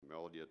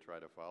you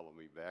try to follow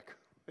me back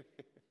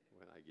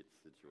when I get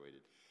situated.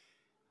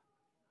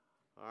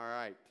 All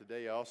right,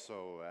 today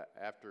also,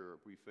 after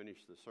we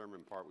finish the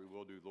sermon part, we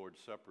will do Lord's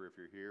Supper. If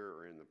you're here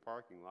or in the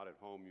parking lot at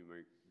home, you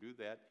may do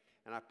that.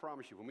 And I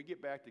promise you, when we get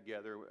back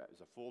together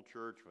as a full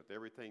church with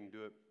everything,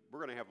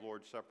 we're going to have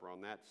Lord's Supper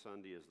on that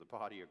Sunday as the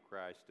body of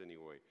Christ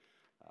anyway,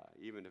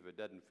 even if it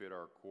doesn't fit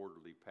our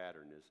quarterly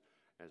pattern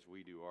as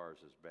we do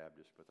ours as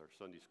Baptists with our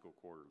Sunday school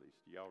quarterlies.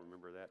 Do y'all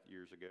remember that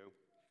years ago?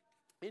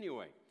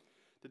 Anyway,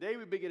 today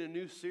we begin a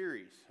new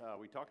series.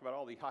 We talked about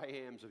all the I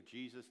ams of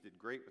Jesus, did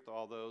great with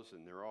all those,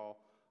 and they're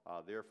all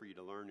there for you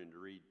to learn and to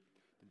read.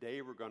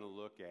 Today we're going to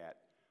look at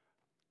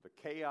the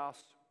chaos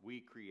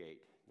we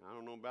create. Now, I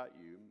don't know about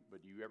you,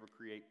 but do you ever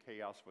create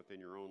chaos within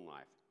your own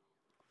life?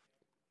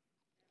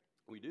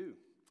 We do.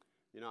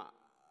 You know,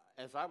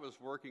 as I was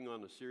working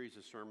on a series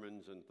of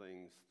sermons and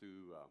things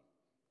through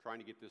trying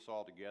to get this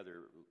all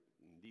together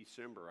in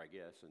December, I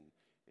guess,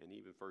 and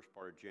even first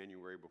part of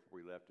January before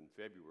we left in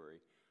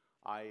February,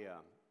 I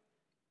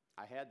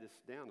had this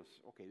down as,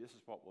 okay, this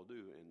is what we'll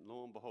do. And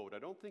lo and behold, I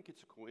don't think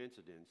it's a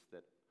coincidence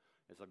that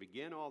as I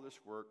began all this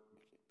work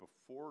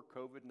before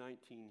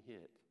COVID-19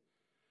 hit,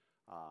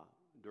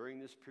 during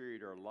this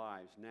period our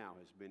lives now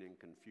has been in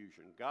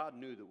confusion. God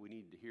knew that we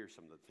needed to hear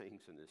some of the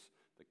things in the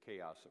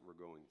chaos that we're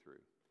going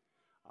through.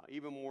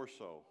 Even more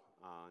so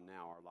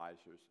now our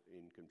lives are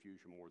in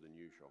confusion more than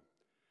usual.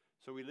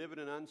 So we live in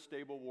an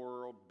unstable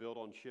world built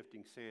on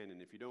shifting sand,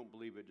 and if you don't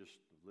believe it,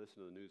 just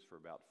listen to the news for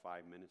about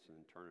 5 minutes and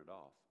then turn it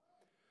off.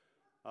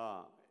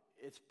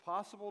 It's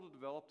possible to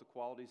develop the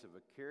qualities of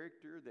a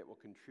character that will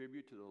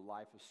contribute to the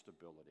life of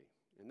stability,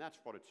 and that's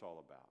what it's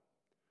all about.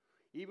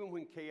 Even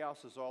when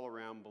chaos is all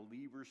around,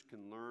 believers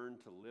can learn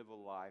to live a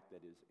life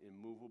that is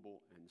immovable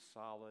and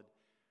solid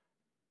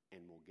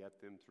and will get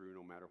them through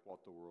no matter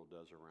what the world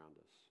does around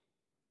us.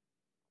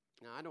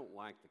 Now, I don't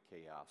like the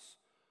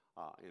chaos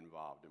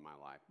involved in my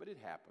life, but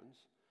it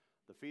happens.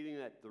 The feeling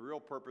that the real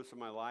purpose of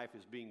my life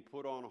is being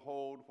put on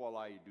hold while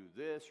I do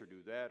this or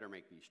do that or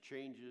make these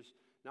changes,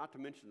 not to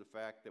mention the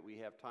fact that we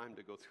have time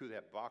to go through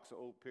that box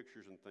of old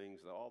pictures and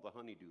things, all the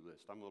honey-do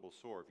list. I'm a little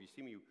sore. If you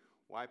see me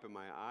wiping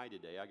my eye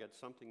today, I got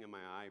something in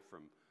my eye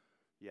from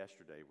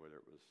yesterday, whether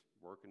it was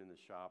working in the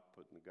shop,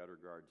 putting the gutter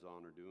guards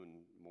on, or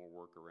doing more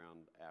work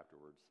around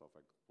afterwards. So if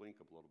I blink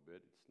a little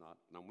bit, it's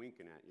not, and I'm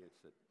winking at you, it's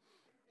that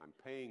I'm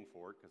paying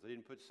for it because I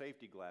didn't put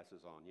safety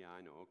glasses on. Yeah,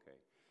 I know, okay.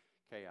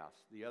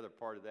 Chaos. The other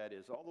part of that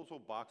is all those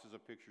old boxes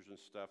of pictures and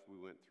stuff we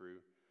went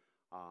through.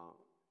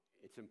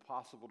 It's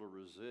impossible to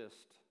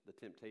resist the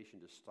temptation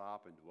to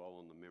stop and dwell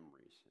on the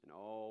memories and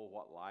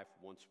what life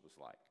once was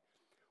like.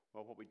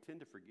 Well, what we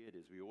tend to forget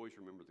is we always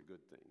remember the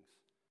good things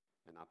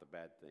and not the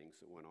bad things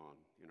that went on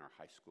in our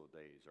high school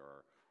days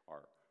or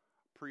our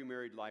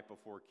pre-married life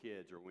before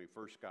kids or when we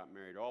first got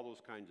married, all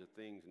those kinds of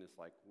things. And it's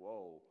like,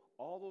 whoa,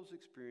 all those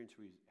experiences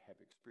we have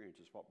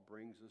experienced is what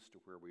brings us to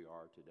where we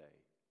are today.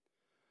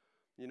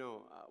 You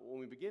know, when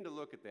we begin to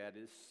look at that,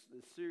 this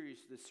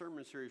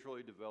sermon series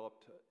really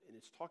developed, and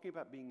it's talking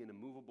about being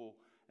immovable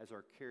as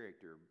our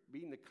character,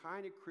 being the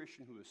kind of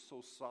Christian who is so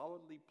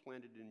solidly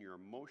planted in your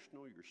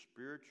emotional, your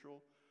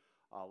spiritual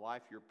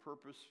life, your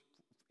purpose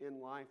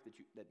in life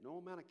that no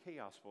amount of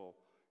chaos will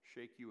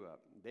shake you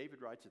up.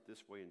 David writes it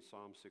this way in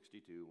Psalm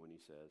 62 when he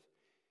says,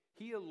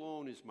 "He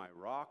alone is my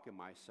rock and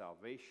my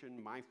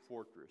salvation, my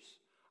fortress.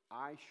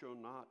 I shall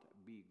not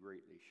be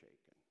greatly shaken."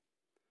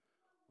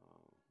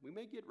 We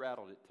may get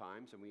rattled at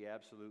times, and we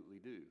absolutely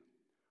do.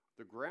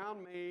 The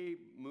ground may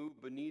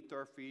move beneath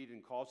our feet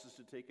and cause us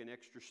to take an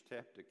extra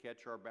step to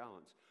catch our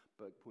balance.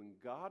 But when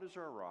God is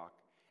our rock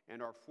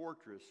and our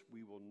fortress,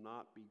 we will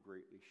not be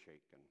greatly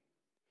shaken.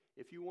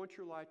 If you want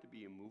your life to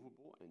be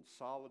immovable and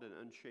solid and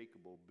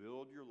unshakable,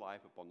 build your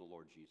life upon the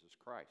Lord Jesus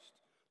Christ.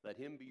 Let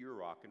him be your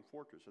rock and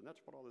fortress. And that's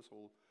what all this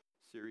whole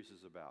series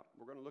is about.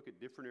 We're going to look at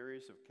different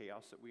areas of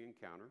chaos that we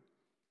encounter.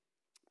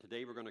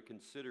 Today we're going to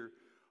consider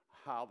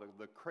how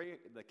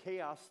the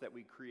chaos that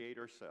we create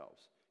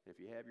ourselves.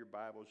 If you have your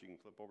Bibles, you can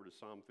flip over to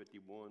Psalm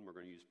 51. We're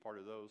going to use part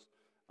of those,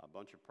 a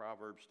bunch of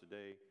Proverbs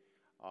today,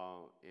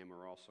 and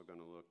we're also going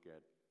to look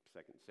at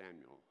 2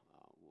 Samuel.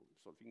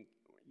 So if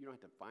you don't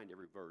have to find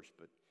every verse,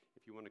 but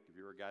if you're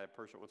a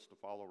person who wants to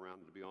follow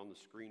around, it'll be on the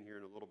screen here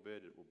in a little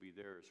bit. It will be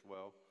there as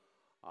well,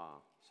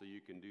 so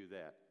you can do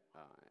that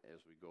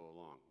as we go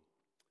along.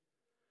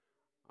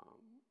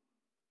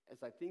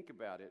 As I think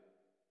about it,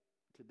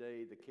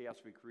 today, the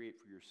chaos we create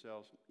for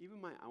yourselves,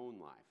 even my own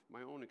life,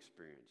 my own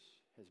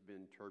experience has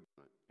been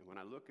turbulent. And when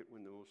I look at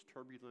when the most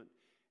turbulent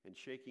and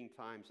shaking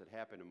times that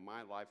happen in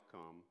my life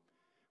come,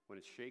 when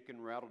it's shaken,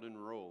 rattled, and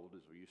rolled,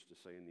 as we used to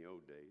say in the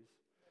old days,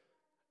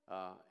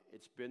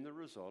 it's been the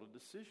result of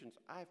decisions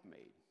I've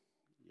made.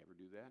 You ever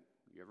do that?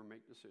 You ever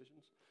make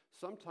decisions?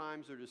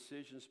 Sometimes they're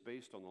decisions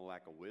based on the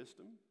lack of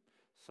wisdom.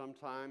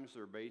 Sometimes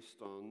they're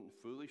based on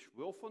foolish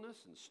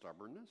willfulness and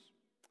stubbornness.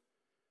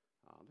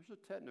 There's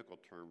a technical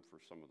term for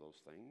some of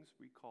those things.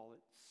 We call it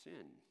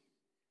sin.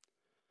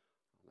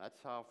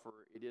 That's how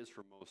it is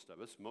for most of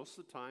us. Most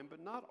of the time,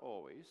 but not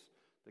always,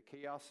 the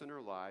chaos in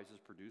our lives is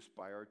produced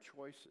by our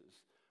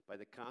choices, by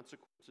the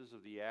consequences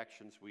of the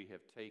actions we have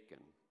taken.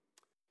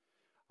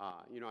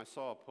 I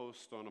saw a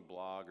post on a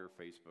blog or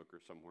Facebook or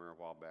somewhere a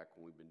while back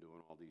when we've been doing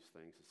all these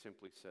things. It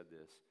simply said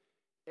this: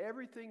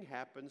 everything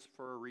happens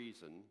for a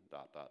reason, ...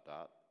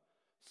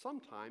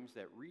 Sometimes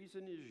that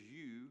reason is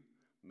you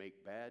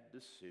make bad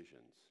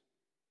decisions.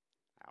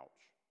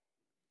 Ouch.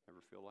 Ever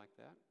feel like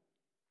that?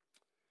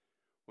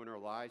 When our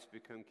lives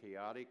become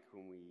chaotic,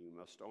 when we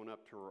must own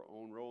up to our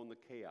own role in the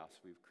chaos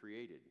we've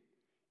created.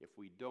 If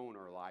we don't,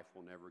 our life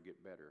will never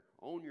get better.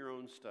 Own your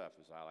own stuff,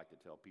 as I like to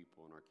tell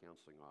people in our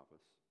counseling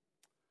office.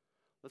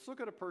 Let's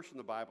look at a person in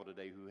the Bible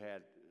today who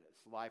had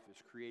his life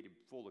was created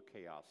full of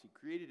chaos. He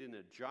created in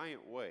a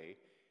giant way,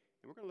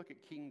 and we're going to look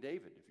at King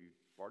David. If you've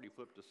already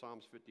flipped to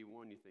Psalms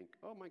 51, you think,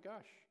 oh my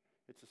gosh,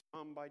 it's a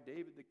psalm by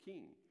David the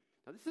king.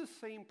 Now, this is the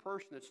same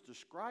person that's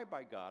described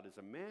by God as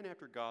a man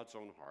after God's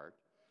own heart.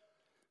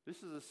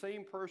 This is the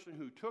same person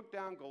who took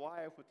down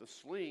Goliath with a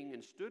sling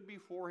and stood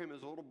before him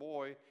as a little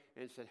boy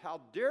and said, how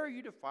dare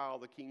you defile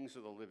the kings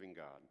of the living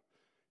God?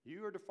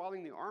 You are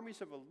defiling the armies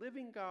of a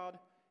living God.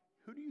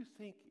 Who do you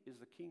think is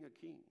the King of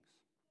Kings?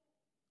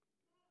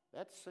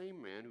 That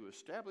same man who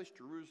established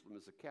Jerusalem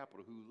as the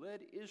capital, who led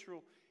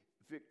Israel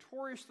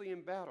victoriously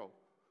in battle,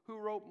 who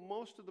wrote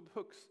most of the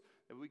books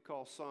that we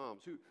call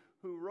Psalms,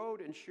 who wrote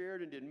and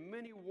shared and did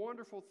many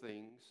wonderful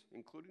things,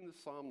 including the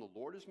psalm, the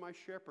Lord is my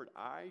shepherd,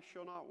 I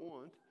shall not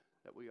want,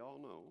 that we all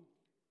know.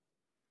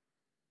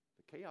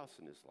 The chaos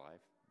in his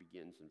life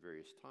begins in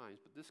various times,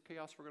 but this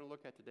chaos we're going to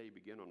look at today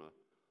began on a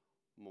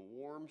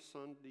warm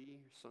sun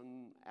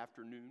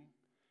afternoon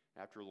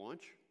after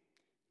lunch.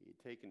 He had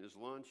taken his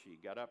lunch, he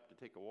got up to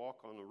take a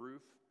walk on the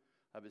roof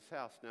of his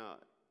house. Now,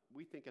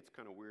 we think it's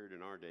kind of weird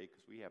in our day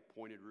because we have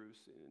pointed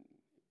roofs.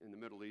 In the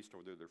Middle East,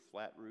 over there, they're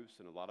flat roofs,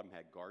 and a lot of them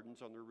had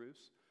gardens on their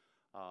roofs.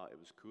 It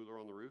was cooler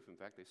on the roof. In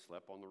fact, they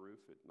slept on the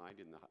roof at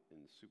night in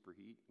the super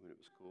heat when it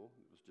was cool.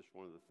 It was just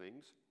one of the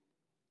things.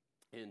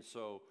 And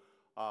so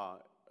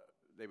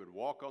they would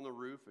walk on the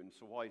roof, and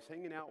so while he's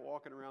hanging out,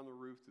 walking around the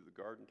roof through the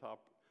garden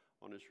top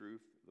on his roof,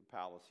 the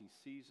palace, he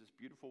sees this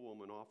beautiful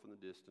woman off in the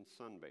distance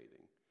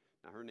sunbathing.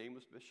 Now, her name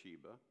was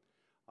Bathsheba.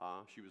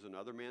 She was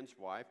another man's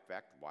wife, in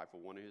fact, the wife of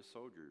one of his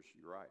soldiers,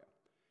 Uriah.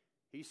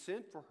 He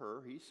sent for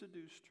her. He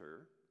seduced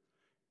her.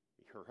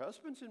 Her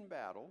husband's in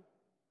battle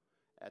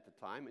at the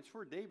time. It's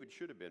where David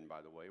should have been,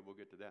 by the way. We'll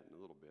get to that in a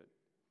little bit.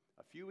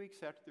 A few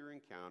weeks after their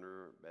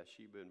encounter,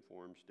 Bathsheba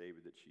informs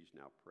David that she's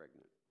now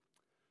pregnant.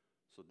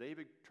 So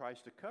David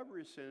tries to cover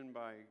his sin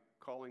by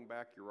calling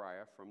back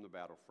Uriah from the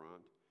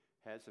battlefront,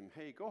 has him,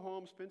 hey, go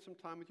home, spend some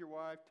time with your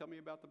wife, tell me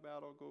about the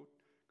battle, go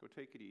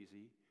take it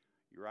easy.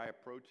 Uriah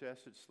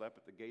protested, slept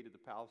at the gate of the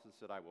palace, and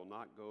said, I will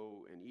not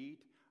go and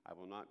eat. I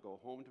will not go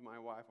home to my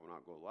wife. I will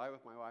not go lie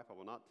with my wife. I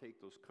will not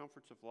take those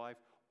comforts of life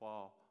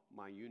while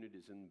my unit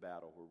is in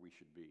battle where we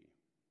should be.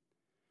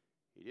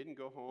 He didn't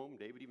go home.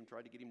 David even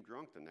tried to get him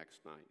drunk the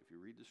next night, if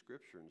you read the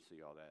scripture and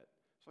see all that.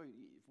 So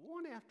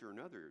one after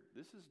another,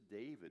 this is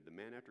David, the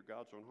man after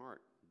God's own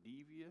heart.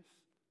 Devious,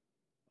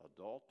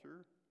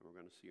 adulterer, and we're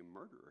going to see a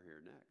murderer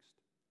here next.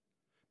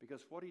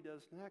 Because what he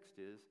does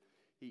next is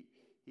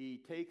he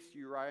takes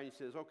Uriah and he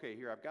says, okay,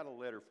 here, I've got a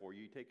letter for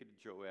you. You take it to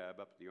Joab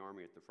up at the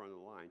army at the front of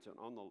the lines. And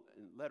on the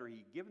letter,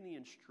 he'd given the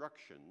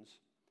instructions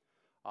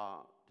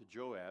to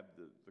Joab.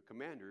 The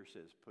commander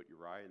says, put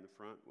Uriah in the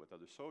front with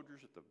other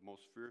soldiers at the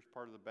most fierce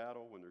part of the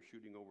battle when they're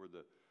shooting over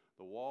the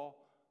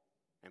wall,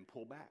 and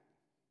pull back.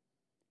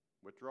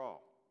 Withdraw.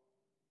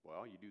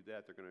 Well, you do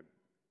that,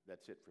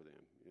 that's it for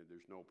them.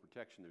 There's no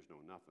protection, there's no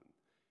nothing.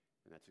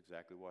 And that's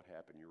exactly what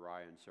happened.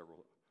 Uriah and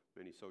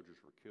many soldiers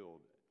were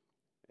killed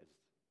as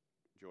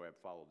Joab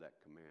followed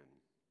that command.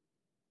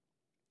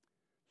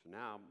 So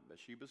now,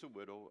 Bathsheba's a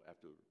widow.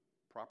 After the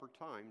proper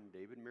time,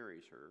 David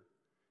marries her,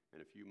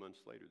 and a few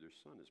months later, their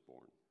son is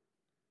born.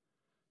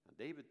 Now,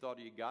 David thought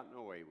he had gotten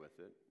away with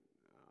it.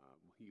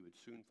 He would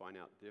soon find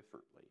out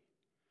differently.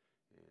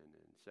 And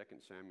in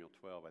 2 Samuel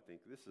 12, I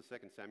think, this is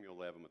 2 Samuel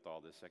 11 with all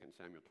this. 2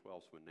 Samuel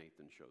 12 is when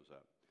Nathan shows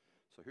up.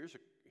 So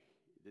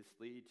this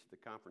leads to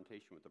the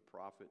confrontation with the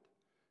prophet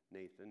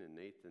Nathan, and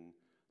Nathan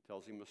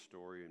tells him a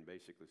story and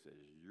basically says,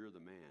 you're the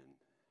man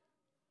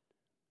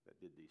that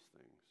did these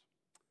things.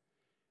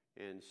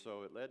 And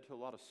so it led to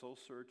a lot of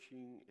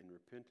soul-searching and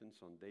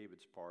repentance on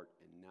David's part,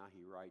 and now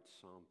he writes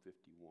Psalm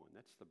 51.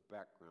 That's the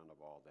background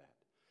of all that.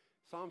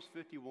 Psalms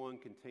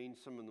 51 contains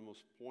some of the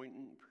most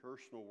poignant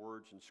personal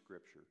words in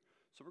Scripture.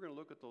 So we're going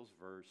to look at those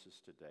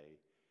verses today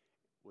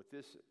with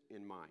this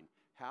in mind,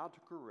 how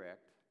to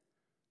correct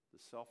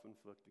the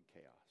self-inflicted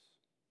chaos.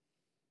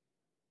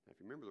 Now, if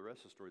you remember the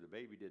rest of the story, the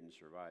baby didn't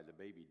survive. The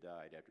baby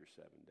died after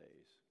 7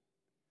 days.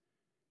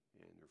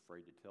 And they're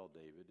afraid to tell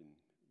David. And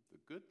the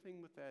good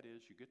thing with that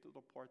is you get to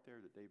the part there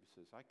that David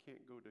says,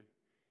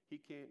 he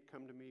can't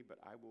come to me, but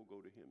I will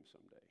go to him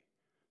someday.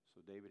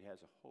 So David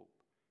has a hope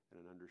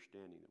and an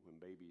understanding that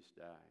when babies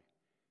die,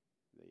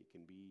 they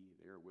can be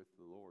there with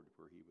the Lord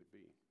where he would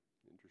be.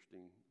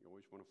 Interesting. You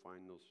always want to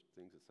find those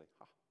things that say,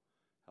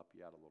 help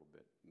you out a little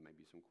bit.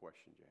 Maybe some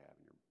questions you have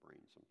in your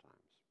brain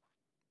sometimes.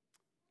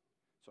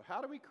 So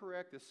how do we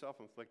correct this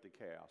self-inflicted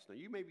chaos? Now,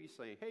 you may be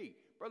saying, hey,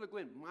 Brother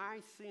Glenn, my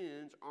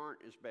sins aren't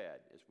as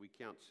bad as we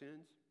count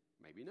sins.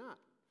 Maybe not.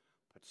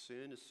 But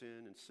sin is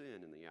sin and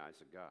sin in the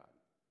eyes of God.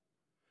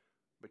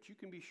 But you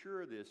can be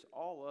sure of this,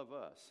 all of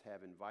us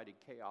have invited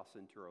chaos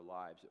into our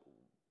lives at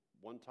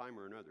one time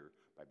or another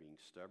by being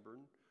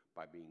stubborn,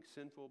 by being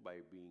sinful,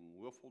 by being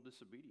willful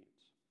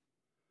disobedience.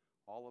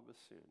 All of us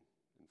sin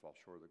and fall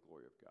short of the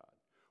glory of God.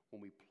 When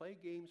we play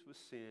games with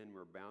sin,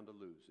 we're bound to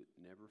lose. It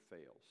never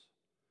fails.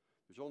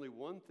 There's only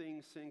one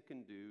thing sin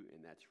can do,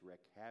 and that's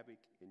wreak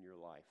havoc in your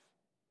life.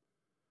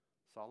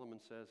 Solomon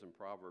says in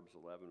Proverbs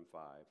 11:5,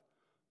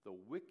 the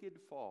wicked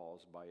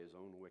falls by his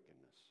own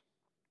wickedness.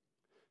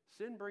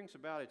 Sin brings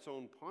about its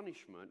own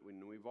punishment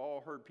when we've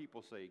all heard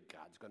people say,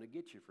 God's going to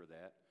get you for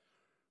that.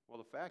 Well,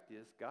 the fact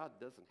is, God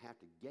doesn't have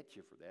to get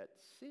you for that.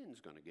 Sin's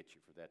going to get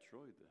you for that. It's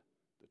really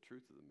the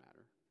truth of the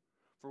matter.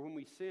 For when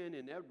we sin,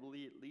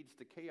 inevitably it leads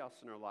to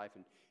chaos in our life.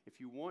 And if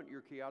you want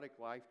your chaotic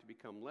life to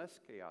become less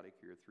chaotic,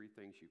 here are three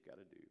things you've got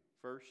to do.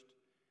 First,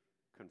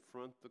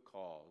 confront the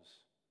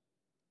cause.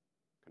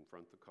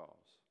 Confront the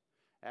cause.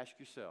 Ask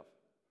yourself,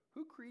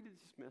 who created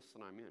this mess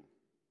that I'm in?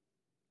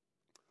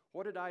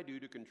 What did I do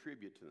to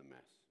contribute to the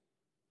mess?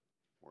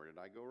 Where did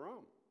I go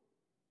wrong?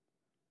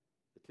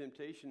 The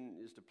temptation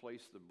is to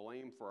place the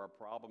blame for our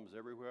problems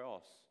everywhere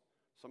else.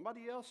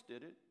 Somebody else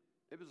did it.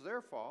 It was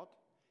their fault.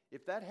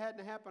 If that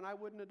hadn't happened, I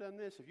wouldn't have done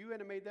this. If you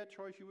hadn't made that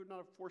choice, you would not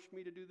have forced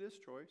me to do this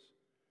choice.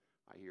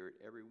 I hear it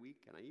every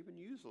week, and I even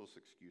use those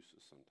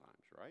excuses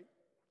sometimes, right?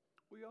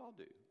 We all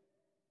do.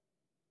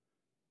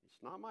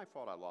 It's not my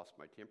fault I lost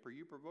my temper.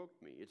 You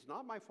provoked me. It's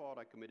not my fault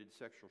I committed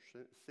sexual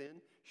sin.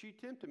 She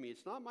tempted me.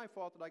 It's not my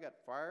fault that I got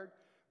fired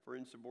for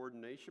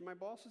insubordination. My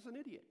boss is an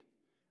idiot.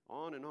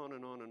 On and on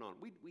and on and on.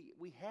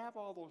 We have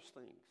all those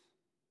things,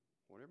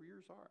 whatever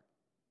yours are.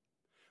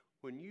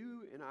 When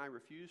you and I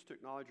refuse to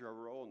acknowledge our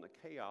role in the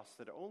chaos,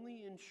 that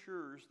only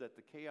ensures that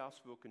the chaos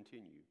will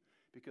continue,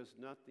 because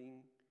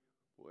nothing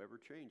will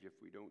ever change if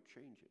we don't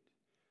change it.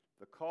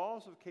 The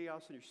cause of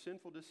chaos in your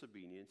sinful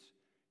disobedience,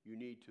 you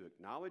need to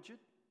acknowledge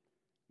it,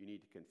 you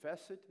need to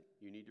confess it,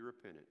 you need to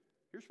repent it.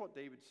 Here's what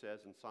David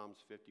says in Psalms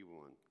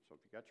 51. So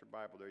if you got your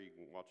Bible there, you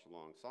can watch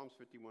along. Psalms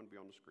 51 will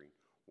be on the screen,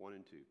 1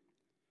 and 2.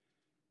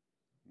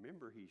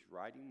 Remember, he's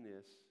writing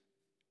this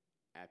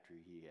after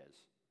he has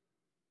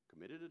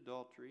committed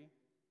adultery,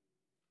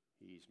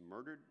 he's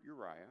murdered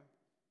Uriah,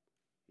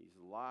 he's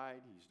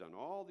lied, he's done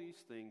all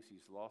these things,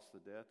 he's lost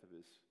the death of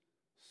his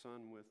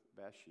son with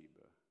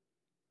Bathsheba.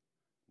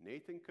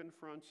 Nathan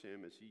confronts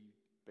him as he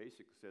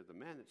basically said, the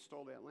man that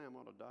stole that lamb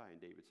ought to die.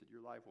 And David said,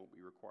 your life won't be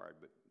required,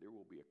 but there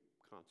will be a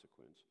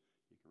consequence.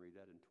 You can read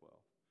that in 12.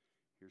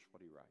 Here's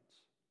what he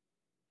writes.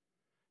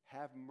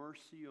 Have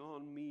mercy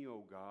on me,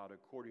 O God,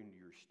 according to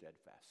your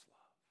steadfast love.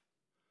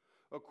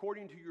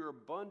 According to your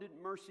abundant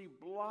mercy,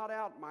 blot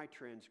out my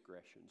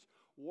transgressions.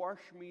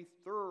 Wash me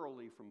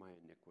thoroughly from my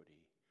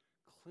iniquity.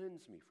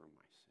 Cleanse me from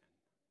my sin.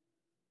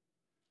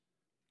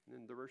 And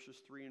then the verses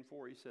 3 and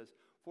 4, he says,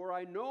 for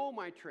I know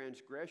my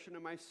transgression,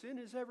 and my sin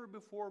is ever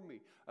before me.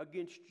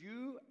 Against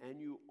you and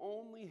you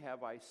only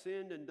have I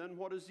sinned and done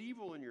what is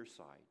evil in your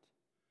sight,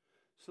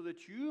 so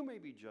that you may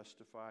be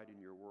justified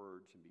in your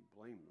words and be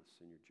blameless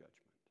in your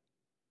judgment.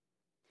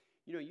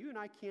 You know, you and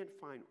I can't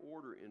find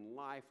order in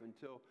life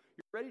until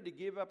you're ready to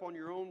give up on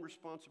your own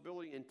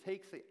responsibility and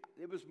say,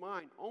 it was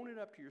mine, own it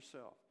up to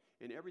yourself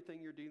in everything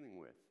you're dealing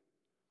with.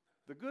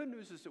 The good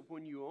news is that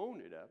when you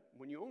own it up,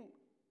 when you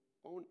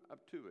own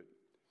up to it,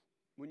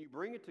 when you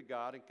bring it to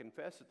God and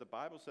confess it, the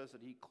Bible says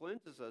that he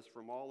cleanses us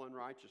from all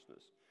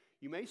unrighteousness.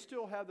 You may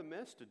still have the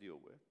mess to deal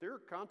with. There are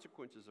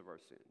consequences of our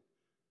sin.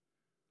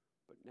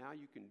 But now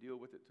you can deal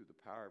with it through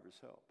the power of his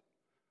help.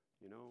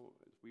 You know,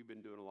 we've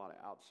been doing a lot of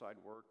outside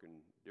work and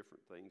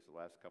different things the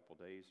last couple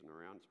of days and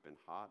around. It's been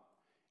hot.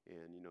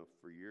 And, you know,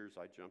 for years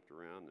I jumped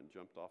around and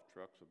jumped off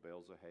trucks with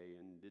bales of hay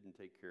and didn't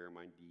take care of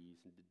my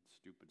knees and did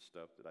stupid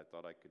stuff that I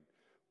thought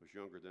was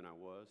younger than I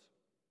was.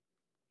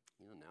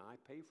 You know, now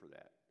I pay for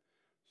that.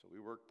 So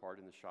we worked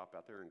part in the shop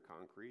out there in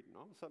concrete, and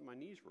all of a sudden my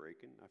knees were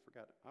aching. I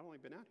forgot, I'd only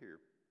been out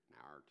here an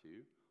hour or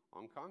two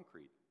on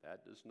concrete.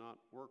 That does not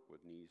work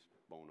with knees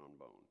bone on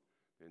bone.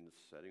 And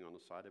sitting on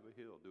the side of a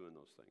hill doing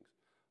those things.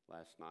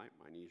 Last night,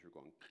 my knees were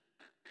going.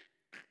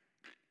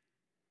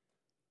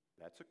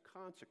 That's a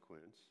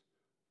consequence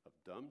of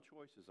dumb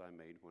choices I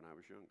made when I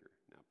was younger.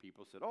 Now,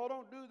 people said, oh,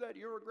 don't do that.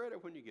 You'll regret it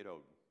when you get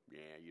old.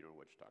 Yeah, you don't know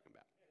what you're talking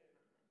about.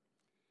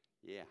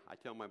 Yeah, I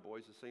tell my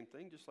boys the same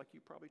thing, just like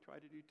you probably try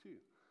to do too.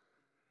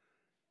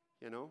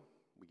 You know,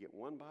 we get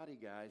one body,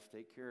 guys.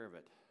 Take care of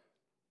it.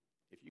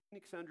 If you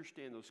can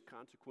understand those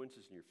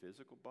consequences in your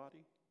physical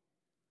body,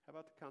 how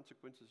about the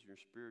consequences in your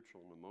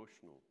spiritual and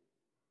emotional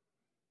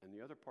and the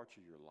other parts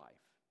of your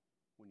life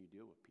when you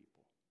deal with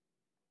people?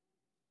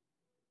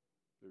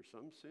 There's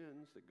some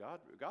sins that God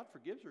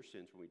forgives our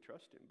sins when we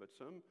trust him, but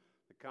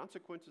the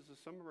consequences of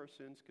some of our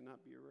sins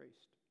cannot be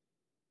erased.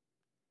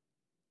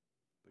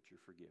 But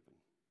you're forgiven.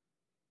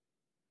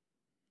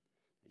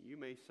 And you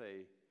may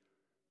say,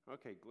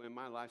 okay, Glenn,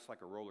 my life's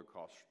like a roller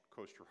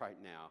coaster right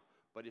now,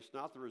 But it's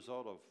not the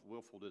result of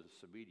willful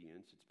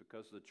disobedience. It's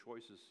because of the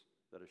choices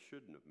that I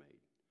shouldn't have made.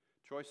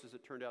 Choices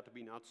that turned out to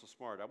be not so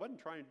smart. I wasn't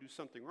trying to do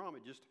something wrong.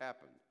 It just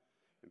happened.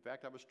 In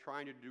fact, I was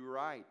trying to do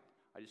right.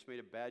 I just made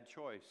a bad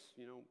choice.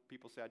 You know,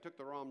 people say, I took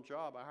the wrong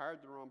job. I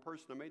hired the wrong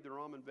person. I made the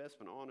wrong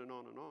investment, on and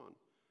on and on.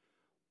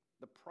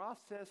 The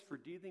process for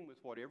dealing with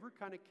whatever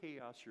kind of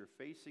chaos you're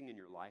facing in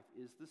your life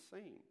is the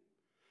same.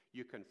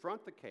 You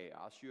confront the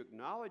chaos. You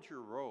acknowledge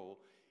your role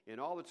in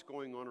all that's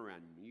going on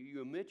around you.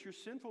 You admit your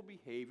sinful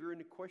behavior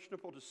and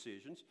questionable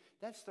decisions.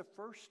 That's the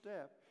first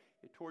step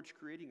towards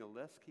creating a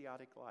less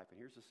chaotic life. And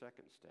here's the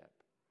second step.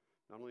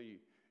 Not only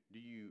do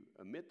you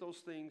admit those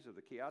things of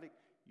the chaotic,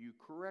 you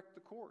correct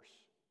the course.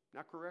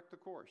 Now correct the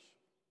course.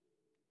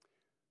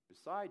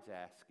 Besides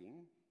asking,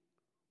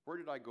 where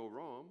did I go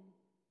wrong?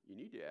 You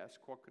need to ask,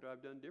 what could I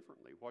have done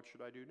differently? What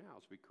should I do now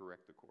as we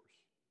correct the course?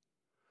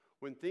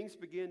 When things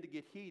begin to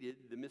get heated,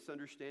 the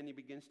misunderstanding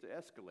begins to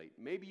escalate.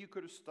 Maybe you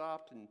could have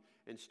stopped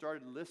and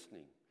started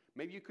listening.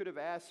 Maybe you could have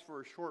asked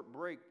for a short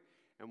break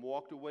and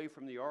walked away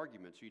from the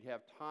argument so you'd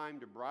have time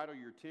to bridle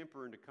your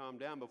temper and to calm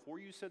down before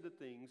you said the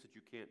things that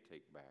you can't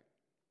take back.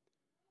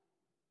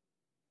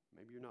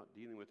 Maybe you're not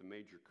dealing with a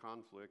major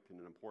conflict in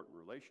an important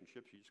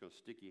relationship, so you're just going to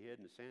stick your head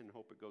in the sand and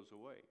hope it goes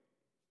away.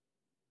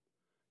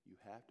 You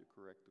have to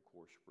correct the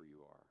course where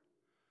you are.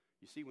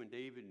 You see, when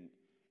David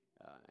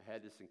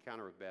had this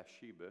encounter with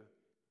Bathsheba,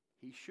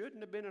 he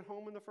shouldn't have been at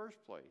home in the first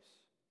place.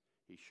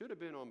 He should have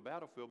been on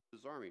battlefield with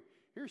his army.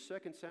 Here's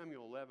 2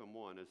 Samuel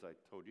 11:1, as I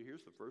told you.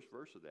 Here's the first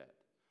verse of that.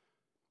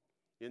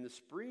 In the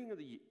spring of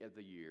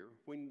the year,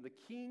 when the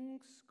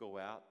kings go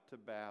out to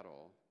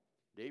battle,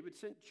 David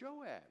sent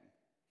Joab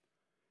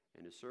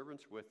and his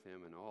servants with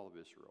him and all of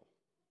Israel.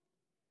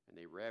 And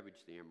they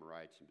ravaged the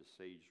Amorites and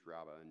besieged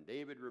Rabbah. And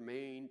David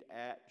remained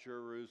at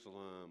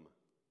Jerusalem.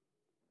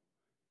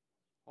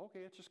 Okay,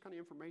 it's just kind of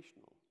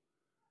informational.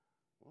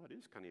 Well, it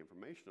is kind of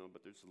informational,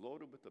 but it's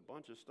loaded with a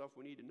bunch of stuff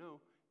we need to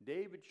know.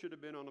 David should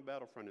have been on the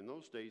battlefront. In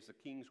those days, the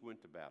kings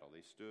went to battle.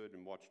 They stood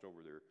and watched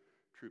over their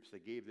troops. They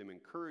gave them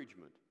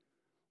encouragement.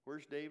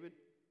 Where's David?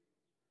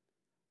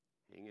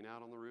 Hanging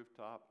out on the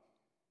rooftop,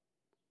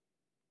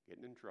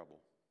 getting in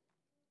trouble,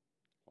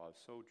 while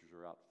his soldiers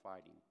are out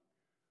fighting.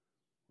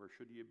 Where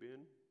should he have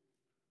been?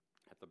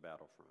 At the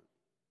battlefront.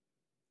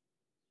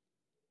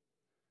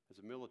 As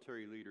a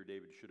military leader,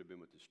 David should have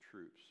been with his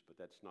troops, but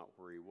that's not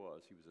where he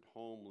was. He was at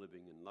home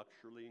living in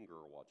luxury and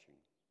girl watching.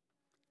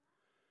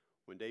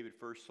 When David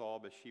first saw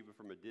Bathsheba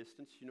from a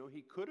distance,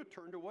 he could have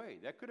turned away.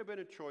 That could have been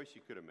a choice he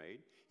could have made.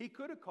 He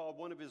could have called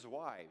one of his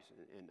wives,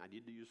 and I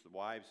did use the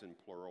wives in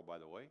plural, by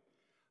the way.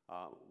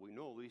 We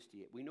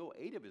know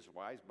 8 of his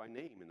wives by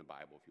name in the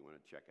Bible, if you want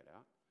to check it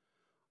out.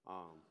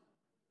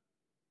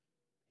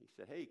 He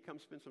said, hey, come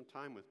spend some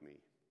time with me.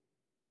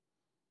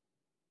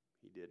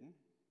 He didn't.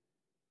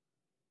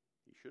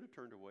 He should have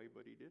turned away,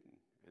 but he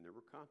didn't. And there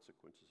were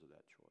consequences of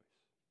that choice.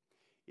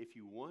 If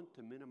you want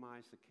to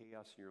minimize the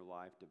chaos in your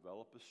life,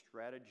 develop a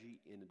strategy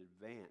in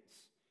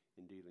advance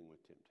in dealing with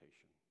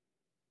temptation.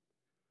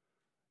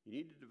 You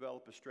need to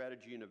develop a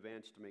strategy in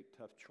advance to make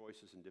tough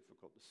choices and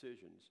difficult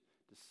decisions.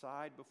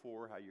 Decide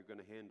before how you're going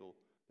to handle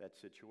that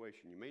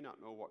situation. You may not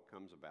know what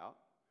comes about,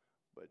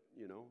 but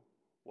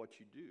what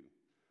you do.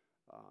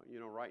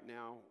 Right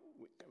now,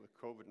 with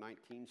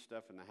COVID-19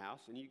 stuff in the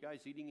house, any of you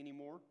guys eating any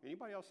more?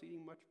 Anybody else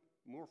eating much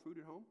more food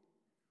at home?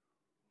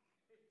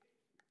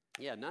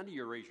 Yeah, none of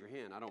you raise your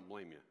hand. I don't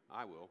blame you.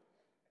 I will.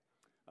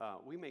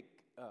 We make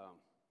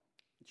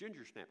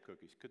ginger snap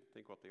cookies. Couldn't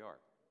think what they are.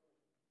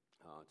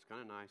 It's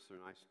kind of nice. They're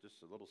nice,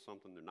 just a little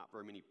something. They're not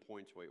very many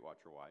points Weight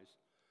Watcher-wise.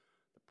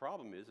 The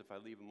problem is if I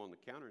leave them on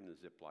the counter in the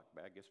Ziploc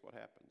bag, guess what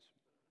happens?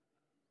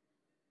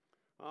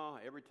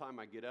 Every time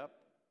I get up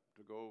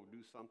to go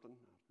do something,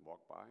 I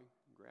walk by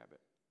and grab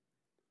it.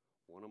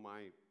 One of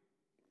my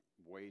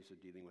ways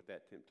of dealing with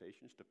that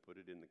temptation is to put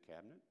it in the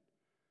cabinet.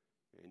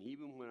 And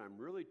even when I'm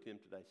really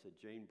tempted, I said,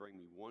 Jane, bring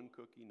me 1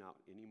 cookie, not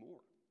any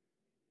more.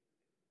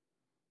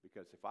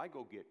 Because if I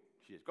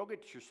she says, go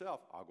get it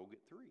yourself, I'll go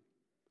get 3.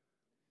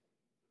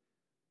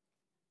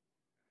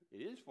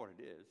 It is what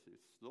it is.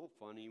 It's a little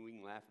funny. We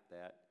can laugh at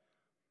that.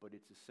 But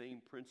it's the same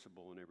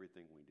principle in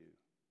everything we do.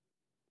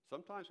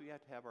 Sometimes we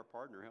have to have our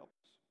partner help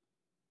us.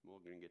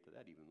 We're going to get to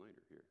that even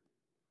later here.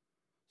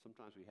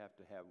 Sometimes we have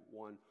to have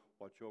one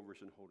watch over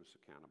us and hold us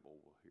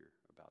accountable. We'll hear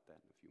about that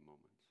in a few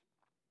moments.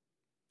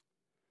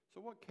 So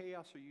what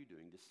chaos are you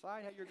doing?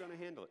 Decide how you're going to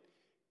handle it.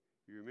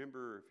 You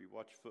remember if you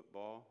watch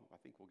football, I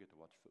think we'll get to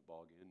watch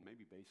football again,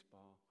 maybe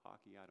baseball,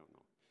 hockey, I don't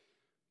know.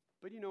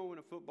 But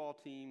when a football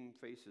team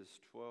faces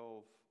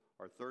 12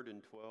 or 3rd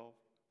and 12,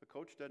 the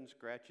coach doesn't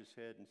scratch his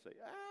head and say,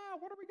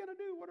 what are we going to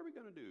do? What are we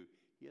going to do?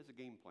 He has a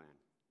game plan.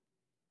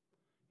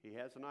 He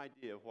has an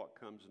idea of what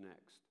comes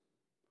next,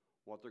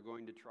 what they're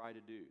going to try to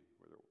do.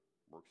 Whether it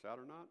works out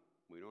or not,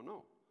 we don't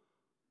know.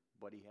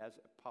 But he has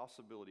a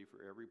possibility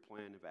for every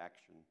plan of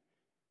action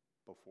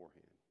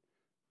beforehand.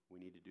 We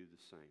need to do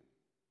the same.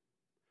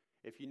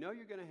 If you know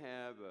you're going to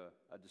have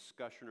a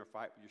discussion or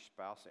fight with your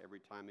spouse every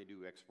time they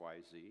do X,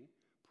 Y, Z,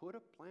 put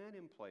a plan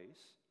in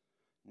place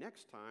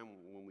Next time,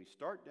 when we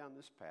start down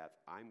this path,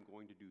 I'm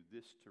going to do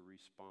this to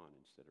respond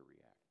instead of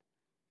react.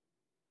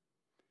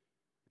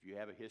 If you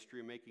have a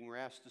history of making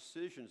rash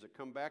decisions that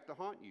come back to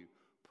haunt you,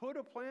 put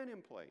a plan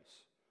in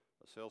place.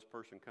 A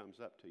salesperson comes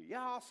up to you.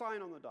 Yeah, I'll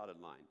sign on the dotted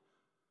line.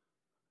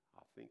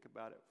 I'll think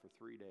about it for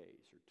 3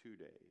 days or 2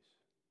 days.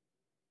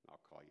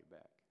 I'll call you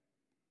back.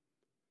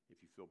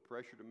 If you feel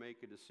pressure to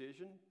make a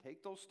decision,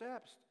 take those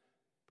steps.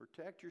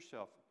 Protect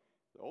yourself.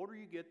 The older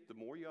you get, the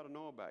more you ought to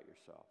know about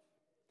yourself.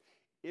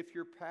 If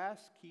your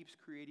past keeps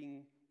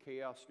creating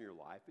chaos in your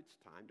life, it's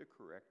time to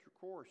correct your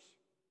course.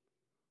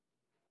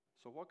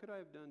 So what could I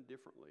have done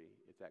differently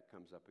if that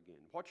comes up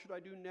again? What should I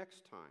do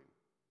next time?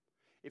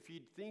 If you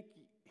think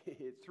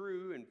it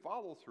through and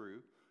follow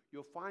through,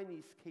 you'll find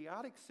these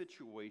chaotic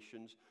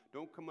situations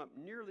don't come up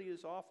nearly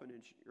as often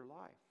in your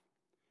life.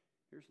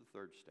 Here's the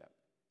third step.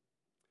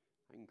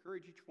 I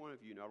encourage each one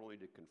of you not only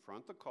to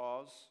confront the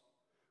cause,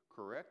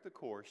 correct the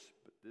course,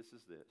 but the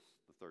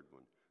third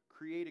one.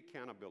 Create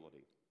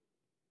accountability.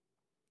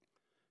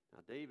 Now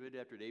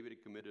after David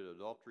had committed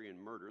adultery and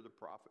murder, the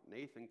prophet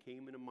Nathan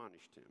came and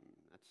admonished him.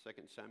 That's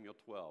 2 Samuel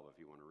 12 if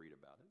you want to read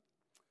about it.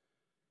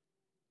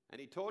 And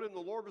he told him the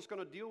Lord was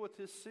going to deal with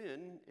his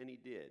sin, and he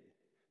did.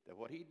 That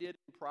what he did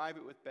in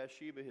private with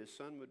Bathsheba, his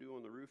son would do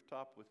on the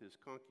rooftop with his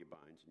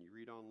concubines. And you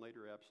read on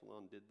later,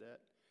 Absalom did that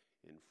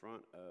in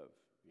front of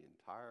the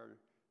entire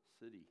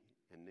city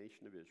and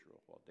nation of Israel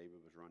while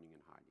David was running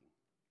and hiding.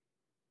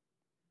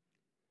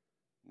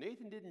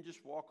 Nathan didn't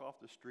just walk off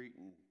the street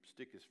and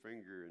stick his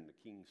finger in the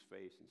king's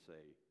face and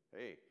say,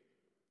 hey.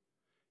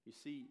 You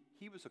see,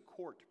 he was a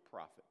court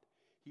prophet.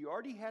 He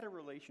already had a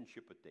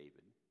relationship with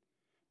David.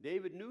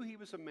 David knew he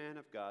was a man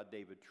of God.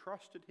 David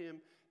trusted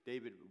him.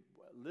 David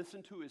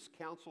listened to his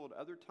counsel at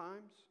other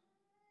times.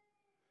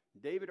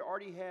 David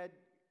already had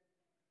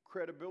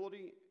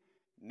credibility.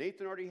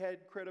 Nathan already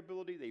had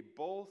credibility. They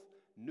both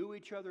knew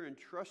each other and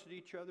trusted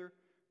each other.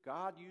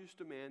 God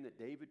used a man that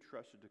David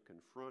trusted to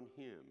confront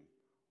him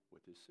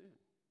with his sin.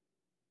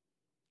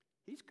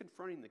 He's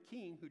confronting the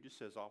king who just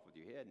says, off with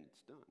your head and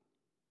it's done.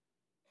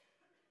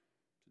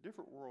 It's a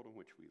different world in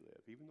which we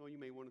live. Even though you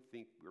may want to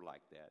think we're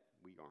like that,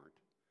 we aren't.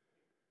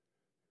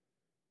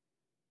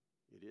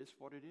 It is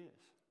what it is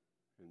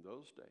in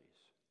those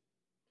days.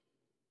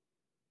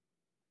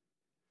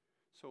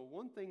 So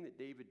one thing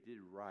that David did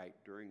right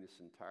during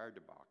this entire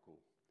debacle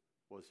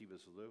was he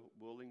was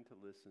willing to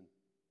listen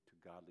to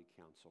godly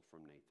counsel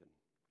from Nathan.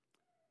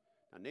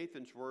 Now,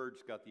 Nathan's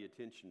words got the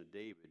attention of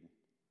David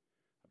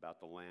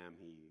about the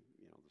lamb.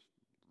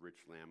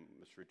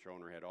 This rich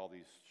owner had all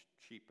these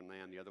sheep and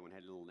lamb. The other one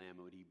had a little lamb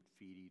that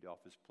he would eat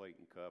off his plate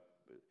and cup.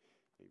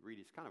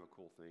 It's kind of a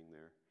cool thing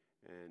there.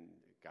 And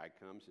a guy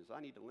comes and says,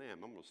 I need a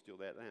lamb. I'm going to steal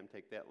that lamb,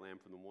 take that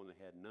lamb from the one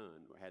that had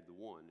none, or had the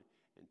one,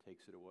 and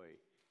takes it away.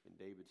 And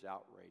David's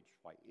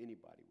outraged why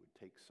anybody would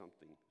take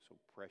something so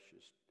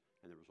precious,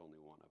 and there was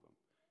only one of them.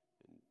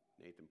 And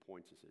Nathan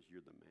points and says,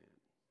 you're the man.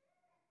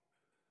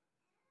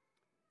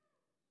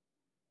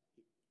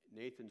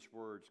 Nathan's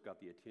words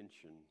got the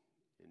attention,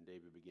 and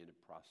David began to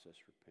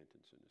process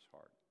repentance in his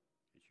heart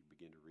as you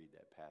begin to read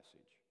that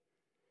passage.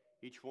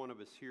 Each one of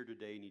us here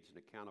today needs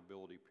an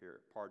accountability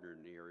partner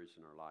in the areas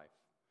in our life.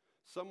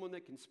 Someone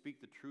that can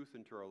speak the truth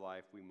into our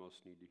life we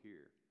most need to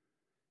hear.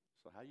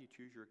 So how do you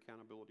choose your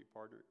accountability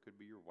partner? It could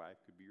be your wife,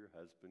 could be your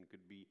husband,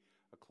 could be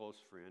a close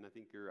friend. I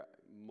think there are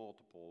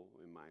multiple,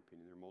 in my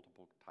opinion, there are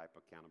multiple type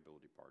of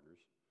accountability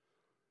partners.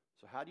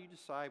 So how do you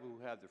decide who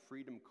will have the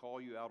freedom to call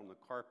you out on the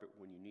carpet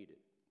when you need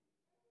it?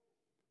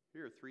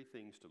 Here are 3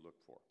 things to look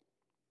for.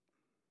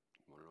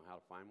 You want to know how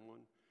to find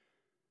one?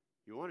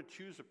 You want to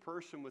choose a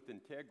person with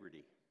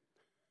integrity.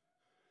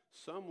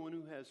 Someone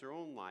who has their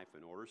own life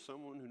in order.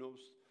 Someone who knows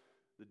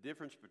the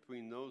difference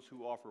between those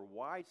who offer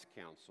wise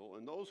counsel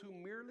and those who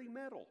merely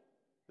meddle.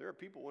 There are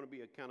people who want to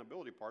be an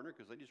accountability partner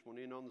because they just want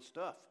in on the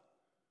stuff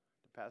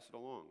to pass it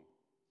along.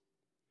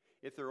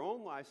 If their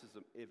own life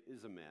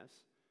is a mess,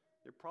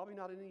 they're probably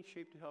not in any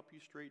shape to help you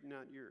straighten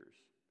out yours.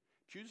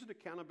 Choose an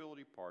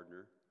accountability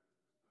partner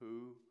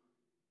from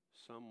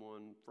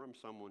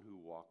someone who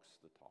walks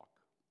the talk.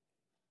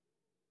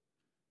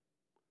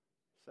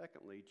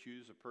 Secondly,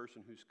 choose a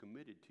person who's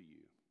committed to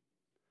you.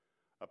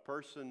 A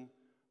person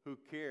who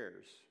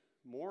cares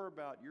more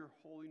about your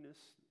holiness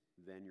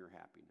than your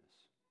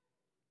happiness.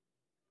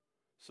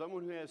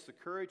 Someone who has the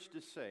courage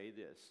to say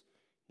this.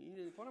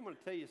 What I'm going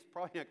to tell you is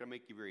probably not going to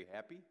make you very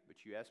happy,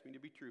 but you asked me to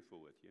be truthful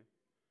with you.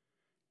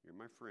 You're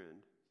my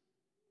friend.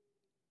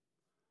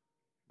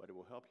 But it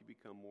will help you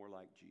become more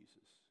like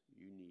Jesus.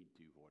 You need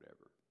to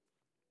whatever.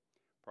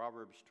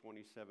 Proverbs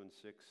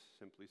 27:6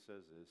 simply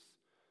says this.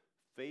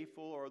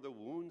 Faithful are the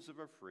wounds of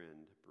a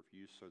friend,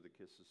 profuse are the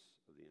kisses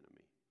of the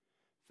enemy.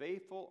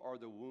 Faithful are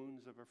the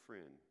wounds of a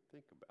friend.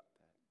 Think about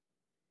that.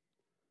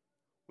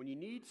 When you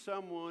need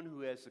someone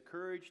who has the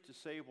courage to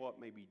say what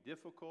may be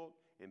difficult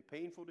and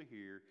painful to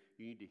hear,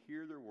 you need to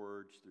hear their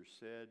words. They're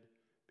said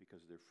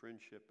because of their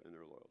friendship and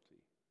their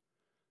loyalty.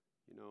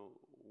 You know,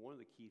 one of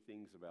the key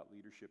things about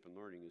leadership and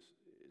learning is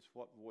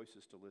what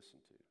voices to listen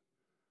to.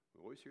 We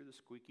always hear the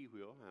squeaky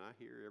wheel, and I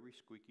hear every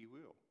squeaky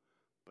wheel.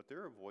 But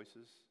there are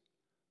voices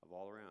of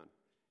all around.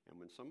 And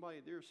when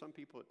there are some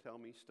people that tell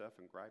me stuff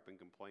and gripe and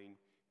complain,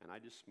 and I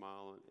just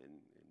smile and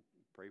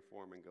pray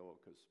for them and go,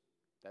 because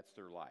that's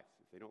their life.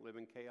 If they don't live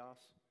in chaos,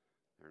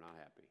 they're not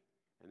happy.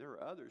 And there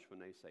are others when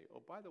they say,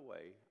 oh, by the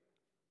way,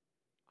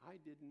 I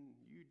didn't,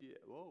 you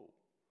did. Whoa.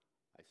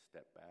 I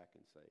step back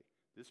and say,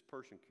 this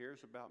person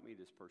cares about me.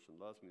 This person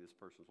loves me. This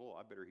person's,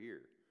 I better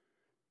hear.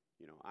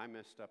 I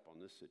messed up on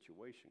this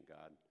situation,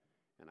 God.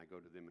 And I go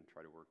to them and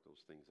try to work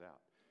those things out.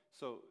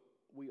 So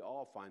we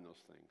all find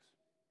those things.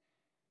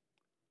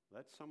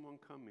 Let someone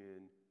come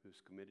in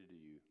who's committed to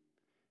you.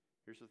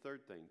 Here's the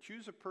third thing.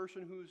 Choose a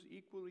person who's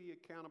equally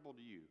accountable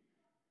to you.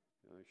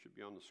 It should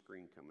be on the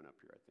screen coming up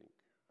here, I think.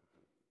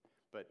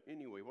 But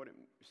anyway, what it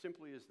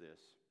simply is this.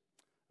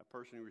 A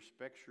person who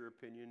respects your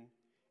opinion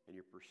and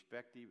your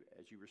perspective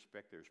as you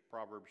respect theirs.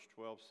 Proverbs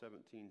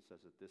 12:17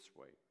 says it this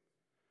way.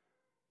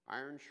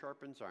 Iron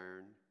sharpens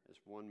iron as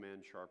one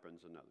man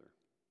sharpens another.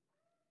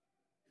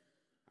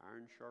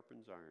 Iron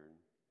sharpens iron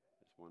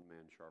as one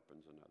man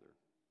sharpens another.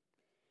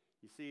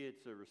 You see,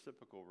 it's a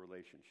reciprocal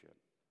relationship.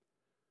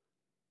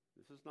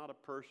 This is not a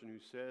person who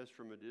says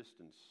from a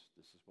distance,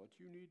 this is what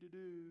you need to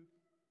do.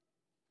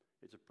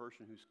 It's a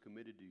person who's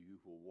committed to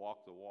you, who will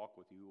walk the walk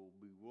with you, who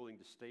will be willing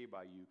to stay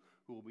by you,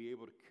 who will be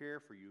able to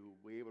care for you, who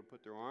will be able to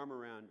put their arm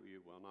around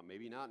you. Well,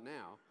 maybe not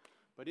now,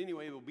 but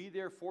anyway, they will be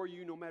there for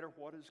you no matter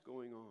what is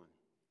going on.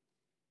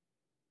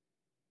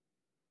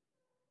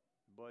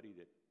 Buddy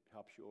that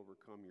helps you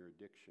overcome your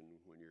addiction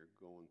when you're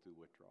going through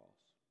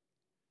withdrawals.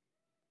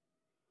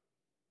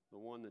 The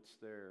one that's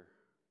there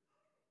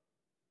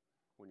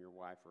when your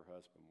wife or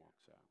husband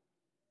walks out.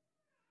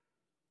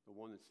 The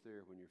one that's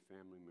there when your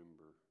family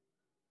member,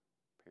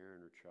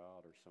 parent or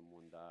child or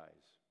someone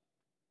dies.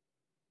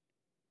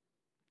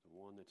 The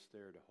one that's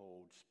there to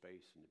hold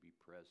space and to be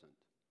present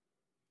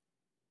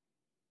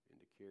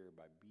and to care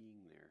by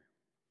being there.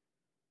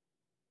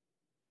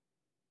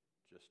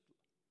 Just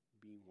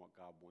being what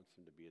God wants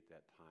them to be at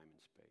that time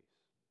and space.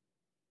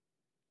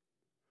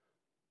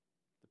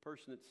 The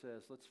person that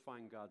says, let's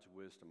find God's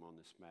wisdom on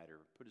this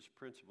matter, put his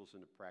principles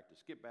into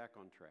practice, get back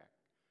on track.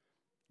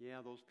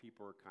 Yeah, those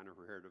people are kind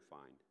of rare to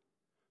find.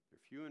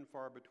 They're few and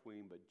far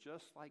between, but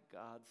just like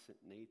God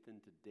sent Nathan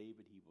to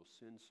David, he will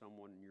send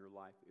someone in your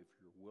life if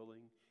you're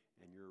willing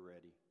and you're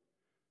ready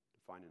to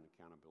find an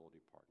accountability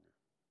partner.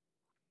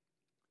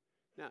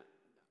 Now,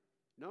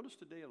 notice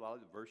today a lot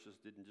of the verses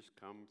didn't just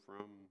come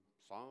from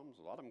Psalms.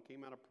 A lot of them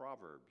came out of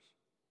Proverbs.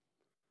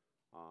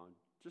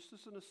 Just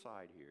as an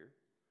aside here,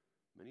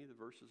 many of the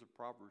verses of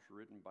Proverbs were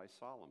written by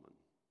Solomon.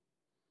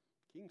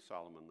 King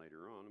Solomon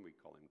later on, we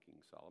call him King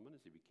Solomon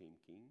as he became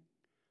king.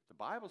 The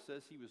Bible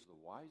says he was the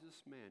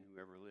wisest man who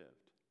ever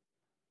lived.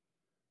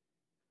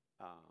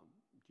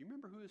 Do you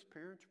remember who his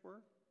parents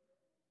were?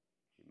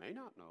 You may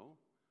not know.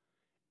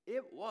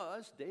 It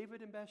was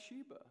David and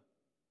Bathsheba.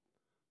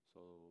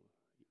 So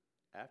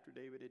after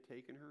David had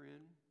taken her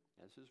in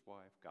as his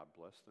wife, God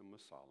blessed them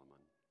with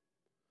Solomon.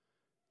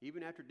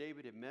 Even after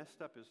David had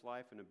messed up his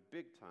life in a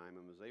big time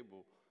and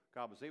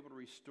God was able to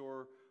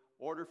restore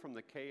order from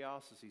the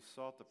chaos as he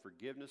sought the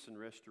forgiveness and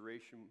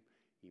restoration,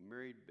 he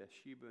married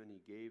Bathsheba and he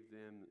gave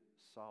them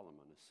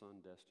Solomon, a son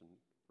destined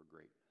for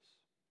greatness.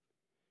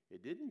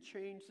 It didn't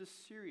change the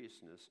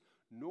seriousness,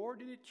 nor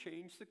did it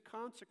change the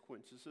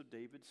consequences of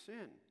David's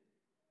sin.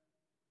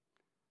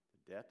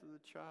 The death of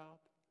the child,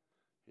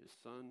 his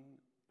son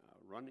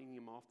running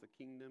him off the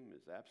kingdom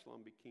as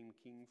Absalom became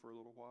king for a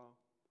little while.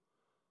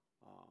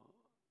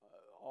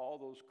 All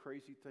those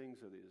crazy things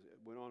that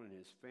went on in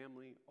his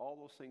family, all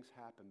those things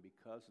happened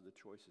because of the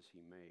choices he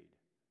made.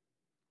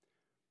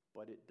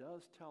 But it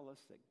does tell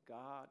us that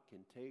God can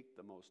take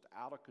the most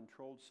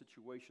out-of-control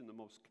situation, the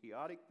most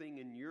chaotic thing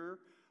in your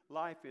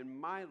life, in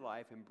my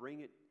life, and bring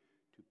it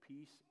to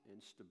peace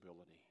and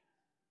stability.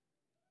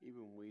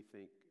 Even when we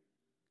think,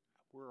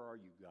 where are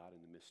you, God, in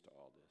the midst of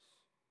all this?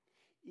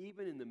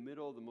 Even in the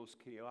middle of the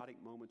most chaotic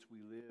moments we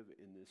live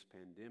in this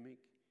pandemic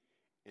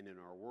and in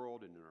our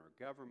world and in our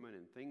government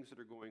and things that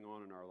are going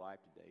on in our life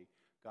today,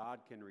 God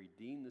can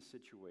redeem the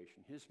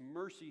situation. His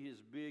mercy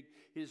is big.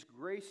 His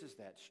grace is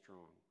that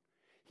strong.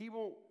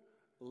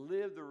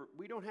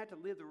 We don't have to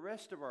live the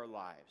rest of our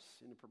lives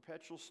in a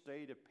perpetual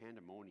state of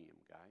pandemonium,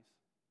 guys.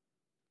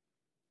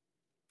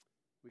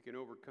 We can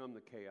overcome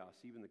the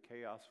chaos, even the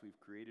chaos we've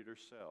created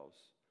ourselves,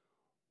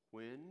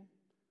 when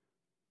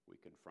we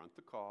confront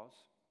the cause,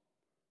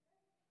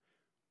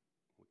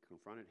 we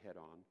confront it head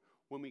on,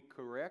 when we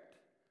correct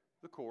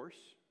the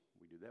course,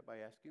 we do that by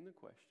asking the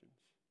questions,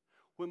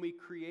 when we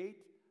create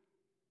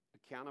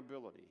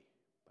accountability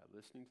by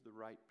listening to the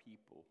right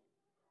people,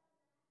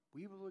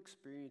 we will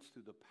experience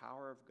through the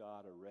power of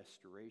God a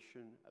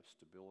restoration of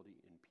stability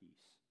and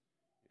peace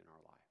in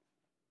our life.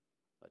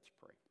 Let's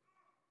pray.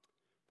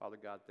 Father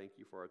God, thank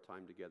you for our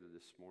time together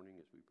this morning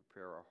as we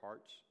prepare our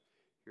hearts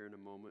here in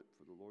a moment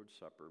for the Lord's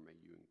Supper. May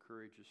you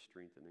encourage us,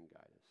 strengthen, and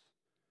guide us.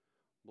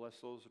 Bless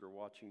those that are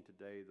watching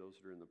today, those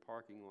that are in the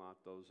parking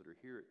lot, those that are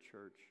here at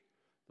church,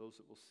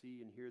 those that will see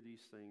and hear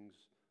these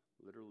things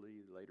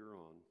literally later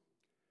on.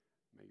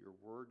 May your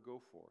word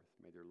go forth.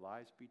 May their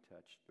lives be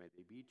touched. May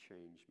they be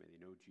changed. May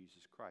they know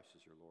Jesus Christ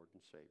as their Lord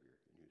and Savior,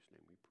 in whose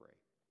name we pray.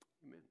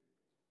 Amen.